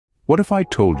What if I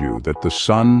told you that the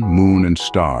sun, moon, and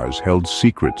stars held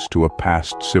secrets to a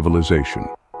past civilization?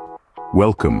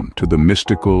 Welcome to the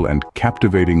mystical and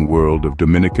captivating world of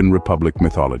Dominican Republic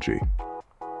mythology.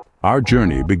 Our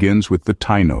journey begins with the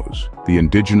Tainos, the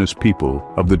indigenous people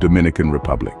of the Dominican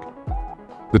Republic.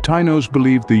 The Tainos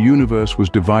believed the universe was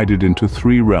divided into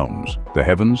three realms: the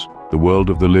heavens, the world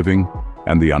of the living,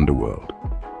 and the underworld.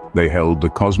 They held the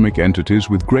cosmic entities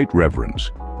with great reverence,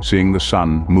 seeing the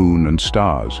sun, moon, and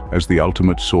stars as the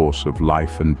ultimate source of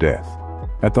life and death.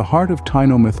 At the heart of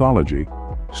Taino mythology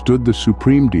stood the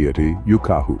supreme deity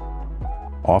Yukahu.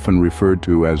 Often referred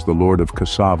to as the Lord of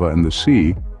Cassava and the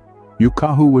Sea,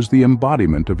 Yukahu was the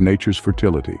embodiment of nature's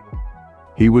fertility.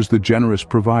 He was the generous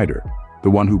provider,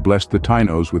 the one who blessed the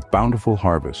Tainos with bountiful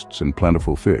harvests and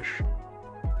plentiful fish.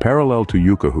 Parallel to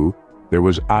Yukahu, there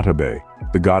was Atabe,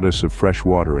 the goddess of fresh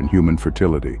water and human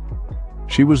fertility.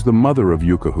 She was the mother of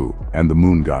Yukahu and the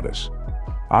moon goddess.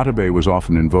 Atabe was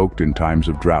often invoked in times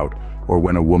of drought or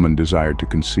when a woman desired to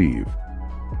conceive.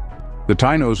 The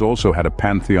Tainos also had a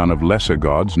pantheon of lesser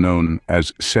gods known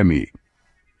as Semi.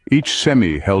 Each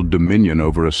Semi held dominion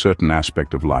over a certain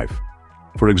aspect of life.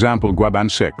 For example,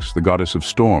 Guabansex, the goddess of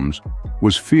storms,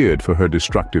 was feared for her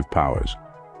destructive powers,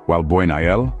 while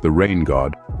Boinael, the rain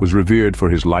god, was revered for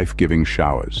his life-giving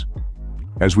showers.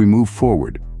 As we move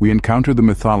forward, we encounter the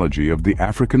mythology of the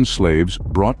African slaves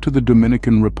brought to the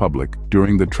Dominican Republic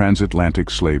during the transatlantic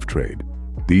slave trade.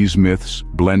 These myths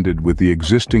blended with the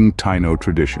existing Taino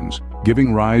traditions,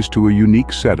 giving rise to a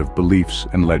unique set of beliefs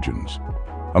and legends.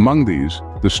 Among these,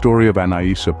 the story of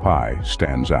Anaïsa Pai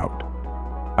stands out.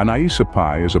 Anaïsa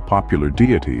Pai is a popular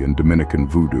deity in Dominican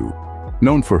voodoo.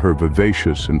 Known for her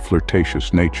vivacious and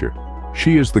flirtatious nature,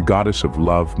 she is the goddess of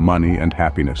love, money, and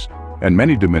happiness, and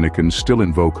many Dominicans still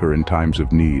invoke her in times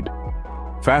of need.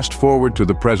 Fast forward to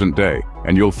the present day,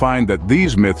 and you'll find that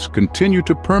these myths continue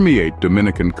to permeate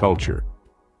Dominican culture.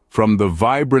 From the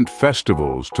vibrant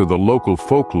festivals to the local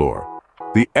folklore,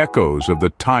 the echoes of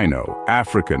the Taino,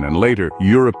 African, and later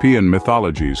European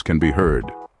mythologies can be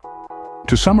heard.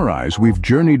 To summarize, we've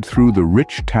journeyed through the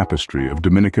rich tapestry of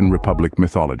Dominican Republic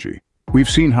mythology. We've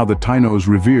seen how the Tainos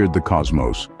revered the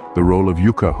cosmos, the role of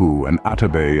Yukahu and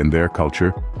Atabe in their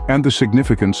culture, and the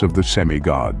significance of the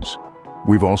semi-gods.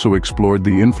 We've also explored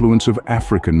the influence of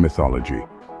African mythology,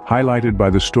 highlighted by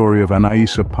the story of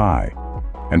Anaïsa Pai.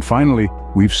 And finally,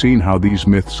 we've seen how these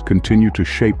myths continue to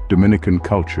shape Dominican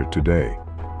culture today.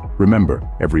 Remember,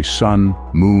 every sun,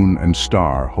 moon, and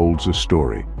star holds a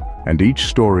story, and each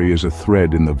story is a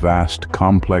thread in the vast,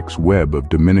 complex web of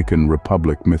Dominican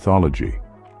Republic mythology.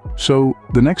 So,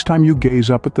 the next time you gaze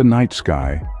up at the night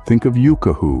sky, think of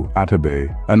Yukahu,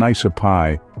 Atabe, Anaïsa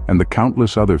Pai, and the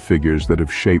countless other figures that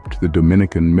have shaped the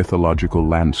Dominican mythological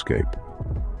landscape.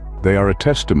 They are a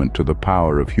testament to the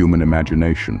power of human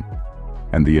imagination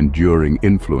and the enduring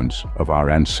influence of our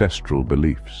ancestral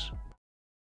beliefs.